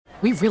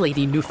We really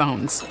need new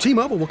phones.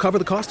 T-Mobile will cover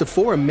the cost of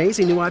 4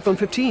 amazing new iPhone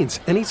 15s,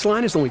 and each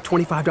line is only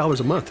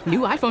 $25 a month. New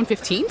iPhone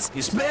 15s?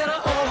 It's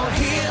better over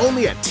here.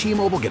 Only at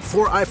T-Mobile, get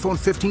 4 iPhone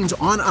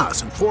 15s on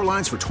us and 4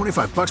 lines for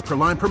 $25 per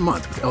line per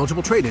month with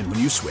eligible trade-in when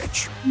you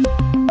switch.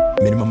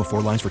 Minimum of 4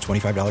 lines for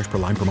 $25 per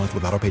line per month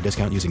with autopay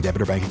discount using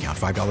debit or bank account.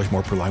 $5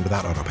 more per line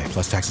without autopay,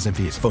 plus taxes and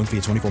fees. Phone fee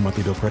at 24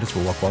 monthly bill credits for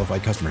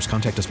well-qualified customers.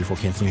 Contact us before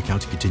canceling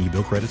account to continue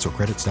bill credits or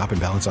credit stop and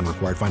balance on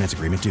required finance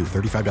agreement due.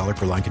 $35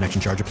 per line connection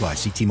charge applies.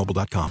 See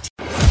T-Mobile.com.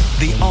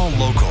 The All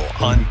Local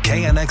on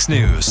KNX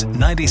News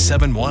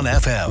 97.1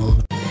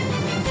 FM.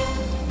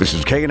 This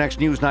is KNX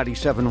News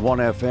 97.1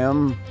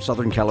 FM,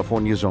 Southern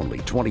California's only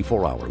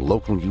 24-hour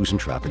local news and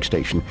traffic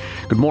station.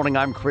 Good morning,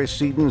 I'm Chris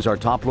Sedens. Our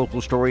top local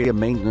story, a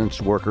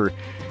maintenance worker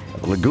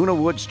at the Laguna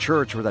Woods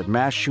Church where that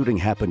mass shooting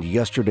happened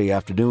yesterday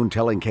afternoon,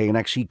 telling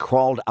KNX he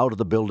crawled out of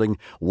the building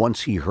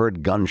once he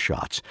heard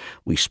gunshots.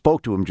 We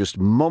spoke to him just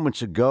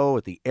moments ago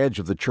at the edge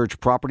of the church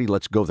property.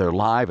 Let's go there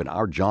live, and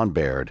our John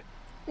Baird.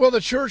 Well,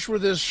 the church where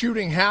this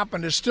shooting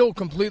happened is still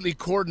completely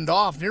cordoned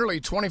off nearly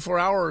 24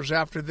 hours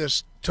after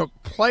this took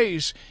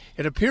place.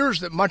 It appears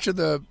that much of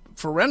the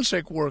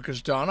forensic work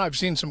is done. I've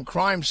seen some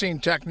crime scene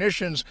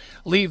technicians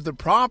leave the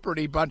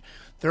property, but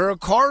there are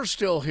cars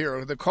still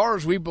here. The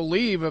cars, we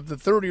believe, of the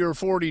 30 or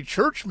 40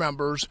 church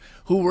members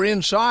who were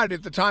inside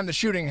at the time the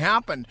shooting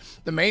happened.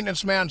 The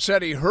maintenance man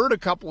said he heard a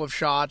couple of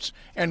shots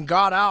and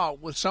got out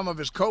with some of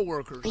his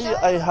co-workers.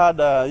 I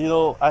had,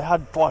 I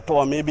had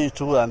two, maybe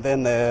two, and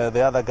then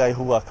the other guy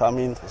who were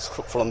coming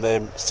from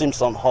the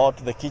Simpson Hall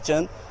to the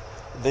kitchen,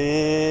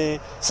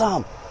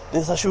 Sam,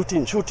 there's a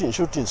shooting.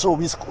 So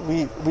we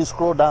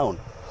scroll down.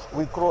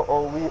 We crawl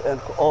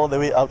all the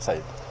way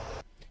outside.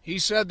 He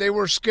said they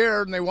were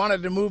scared and they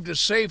wanted to move to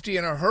safety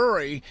in a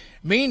hurry.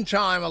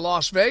 Meantime, a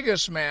Las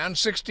Vegas man,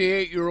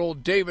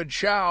 68-year-old David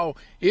Chow,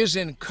 is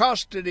in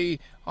custody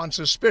on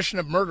suspicion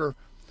of murder.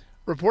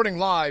 Reporting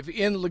live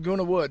in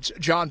Laguna Woods,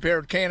 John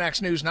Baird,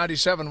 KNX News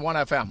 97.1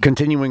 FM.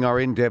 Continuing our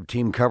in-depth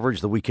team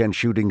coverage, the weekend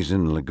shootings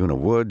in Laguna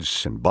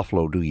Woods and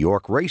Buffalo, New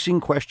York,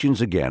 raising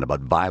questions again about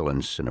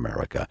violence in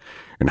America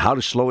and how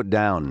to slow it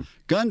down.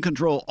 Gun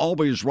control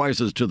always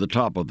rises to the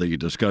top of the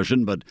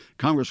discussion, but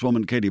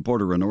Congresswoman Katie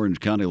Porter in Orange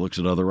County looks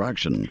at other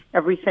action.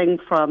 Everything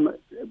from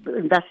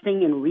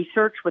investing in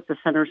research with the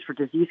Centers for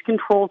Disease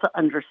Control to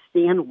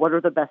understand what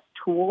are the best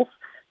tools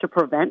to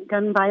prevent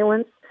gun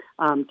violence,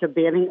 to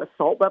banning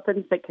assault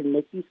weapons that can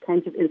make these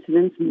kinds of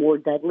incidents more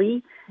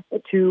deadly,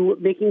 to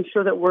making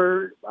sure that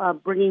we're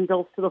bringing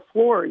bills to the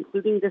floor,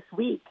 including this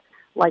week,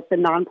 like the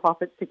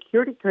Nonprofit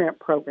Security Grant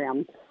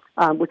Program,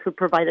 which would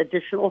provide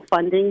additional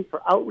funding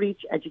for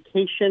outreach,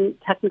 education,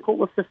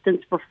 technical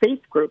assistance for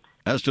faith groups.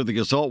 As to the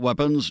assault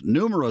weapons,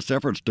 numerous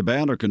efforts to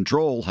ban or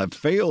control have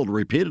failed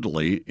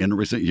repeatedly in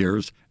recent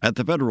years at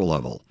the federal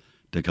level.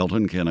 Dick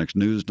Helton, KNX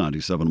News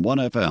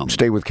 97.1 FM.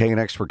 Stay with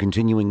KNX for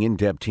continuing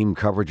in-depth team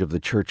coverage of the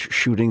church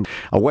shooting.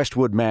 A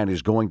Westwood man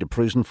is going to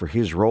prison for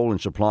his role in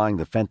supplying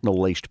the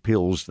fentanyl-laced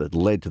pills that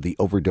led to the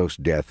overdose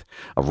death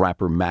of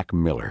rapper Mac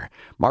Miller.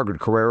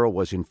 Margaret Carrero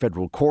was in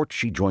federal court.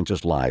 She joins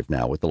us live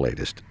now with the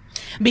latest.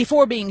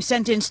 Before being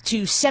sentenced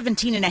to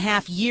 17 and a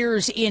half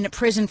years in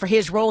prison for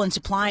his role in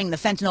supplying the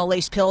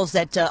fentanyl-laced pills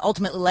that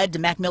ultimately led to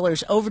Mac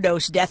Miller's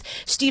overdose death,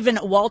 Stephen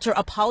Walter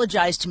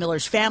apologized to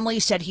Miller's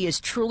family, said he is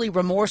truly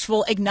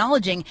remorseful,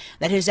 acknowledging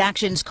that his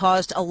actions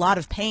caused a lot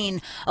of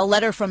pain. A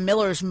letter from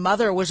Miller's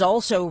mother was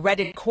also read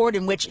in court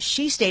in which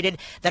she stated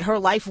that her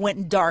life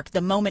went dark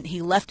the moment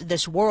he left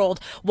this world.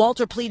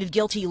 Walter pleaded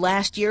guilty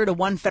last year to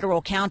one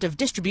federal count of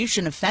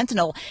distribution of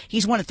fentanyl.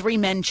 He's one of 3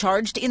 men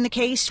charged in the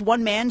case.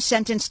 One man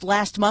sentenced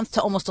last month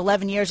to almost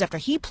 11 years after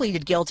he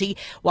pleaded guilty,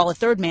 while a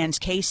third man's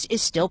case is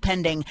still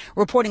pending.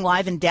 Reporting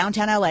live in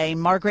downtown L.A.,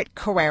 Margaret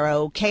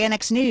Carrero,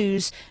 KNX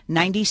News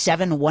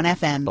 97.1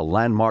 FM. The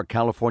landmark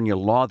California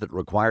law that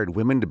required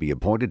women to be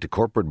appointed to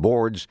corporate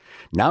boards,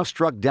 now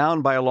struck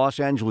down by a Los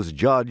Angeles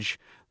judge.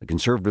 The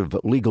conservative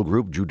legal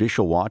group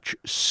Judicial Watch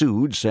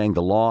sued, saying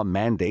the law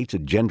mandates a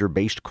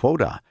gender-based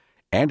quota.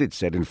 And it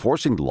said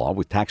enforcing the law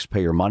with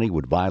taxpayer money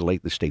would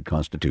violate the state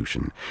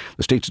constitution.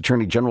 The state's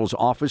attorney general's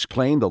office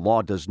claimed the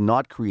law does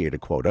not create a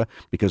quota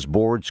because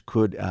boards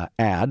could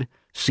add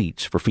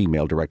seats for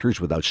female directors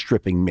without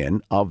stripping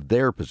men of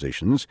their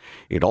positions.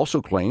 It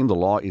also claimed the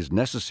law is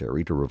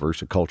necessary to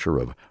reverse a culture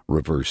of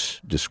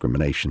reverse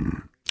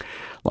discrimination.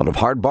 A lot of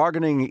hard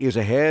bargaining is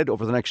ahead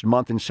over the next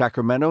month in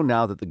Sacramento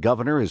now that the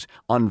governor has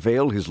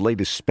unveiled his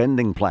latest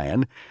spending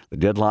plan. The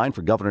deadline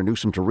for Governor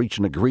Newsom to reach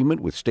an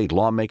agreement with state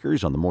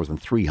lawmakers on the more than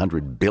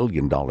 $300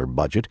 billion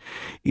budget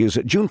is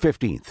June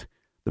 15th.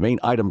 The main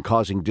item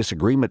causing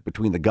disagreement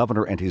between the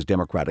governor and his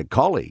Democratic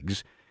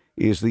colleagues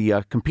is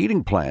the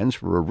competing plans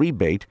for a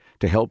rebate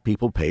to help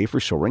people pay for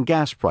soaring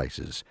gas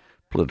prices.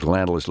 Political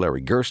analyst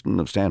Larry Gersten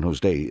of San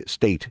Jose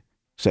State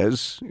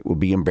says it will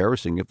be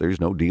embarrassing if there's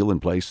no deal in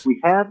place.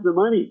 We have the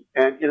money,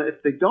 and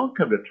if they don't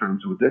come to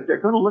terms with it,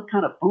 they're going to look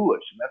kind of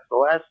foolish. And that's the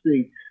last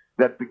thing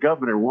that the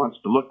governor wants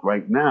to look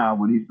right now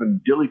when he's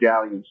been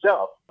dilly-dallying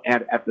himself.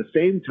 And at the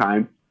same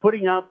time,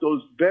 putting out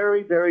those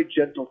very, very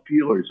gentle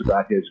feelers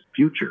about his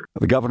future.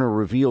 The governor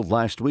revealed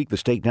last week the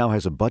state now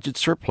has a budget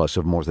surplus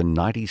of more than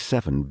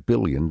 $97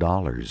 billion.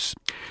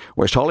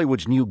 West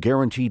Hollywood's new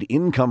guaranteed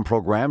income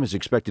program is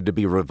expected to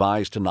be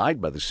revised tonight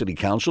by the city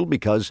council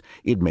because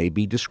it may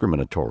be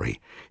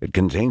discriminatory. It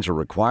contains a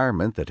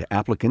requirement that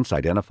applicants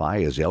identify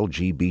as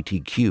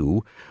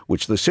LGBTQ,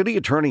 which the city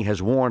attorney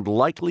has warned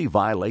likely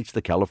violates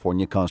the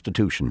California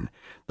Constitution.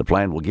 The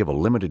plan will give a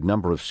limited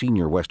number of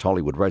senior West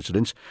Hollywood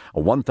residents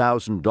a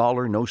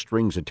 $1,000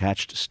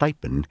 no-strings-attached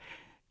stipend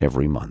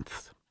every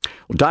month.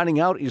 Well, dining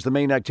out is the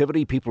main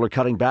activity people are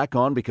cutting back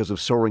on because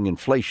of soaring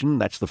inflation.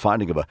 That's the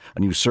finding of a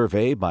new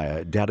survey by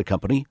a data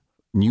company,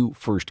 New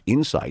First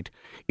Insight.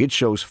 It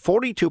shows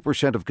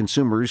 42% of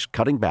consumers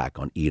cutting back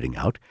on eating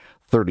out.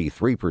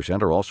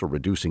 33% are also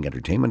reducing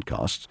entertainment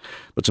costs.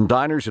 But some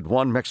diners at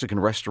one Mexican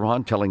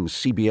restaurant telling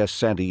CBS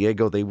San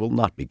Diego they will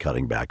not be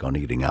cutting back on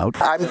eating out.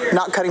 I'm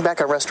not cutting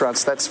back on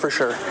restaurants, that's for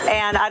sure.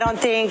 And I don't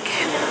think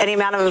any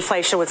amount of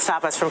inflation would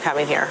stop us from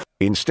coming here.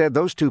 Instead,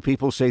 those two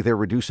people say they're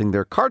reducing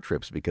their car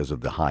trips because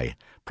of the high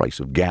price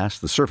of gas.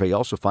 The survey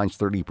also finds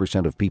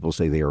 30% of people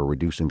say they are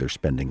reducing their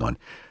spending on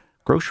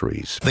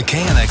groceries. The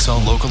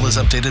KNXL Local is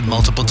updated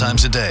multiple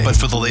times a day. But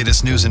for the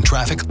latest news and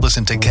traffic,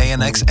 listen to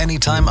KNX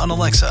anytime on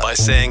Alexa by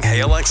saying,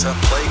 "Hey Alexa,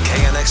 play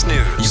KNX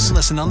News." You can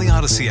listen on the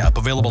Odyssey app,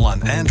 available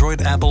on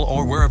Android, Apple,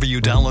 or wherever you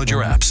download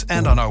your apps,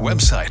 and on our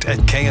website at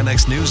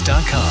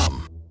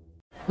knxnews.com.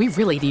 We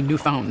really need new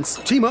phones.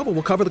 T-Mobile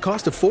will cover the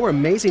cost of 4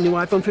 amazing new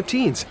iPhone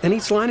 15s, and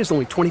each line is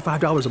only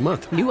 $25 a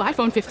month. New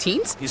iPhone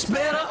 15s? It's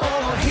better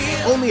over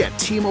here. Only at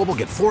T-Mobile,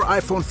 get 4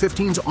 iPhone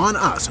 15s on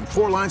us and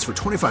 4 lines for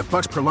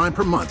 $25 per line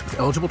per month with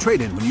eligible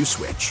trade-in when you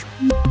switch.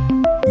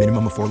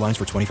 Minimum of 4 lines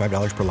for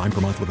 $25 per line per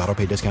month with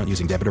autopay discount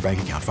using debit or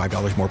bank account.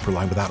 $5 more per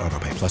line without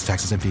autopay, plus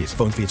taxes and fees.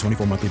 Phone fee at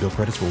 24 monthly bill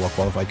credits for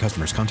well-qualified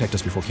customers. Contact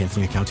us before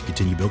canceling account to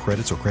continue bill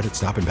credits or credit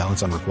stop and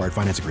balance on required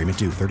finance agreement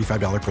due.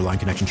 $35 per line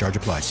connection charge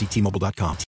applies. See T-Mobile.com.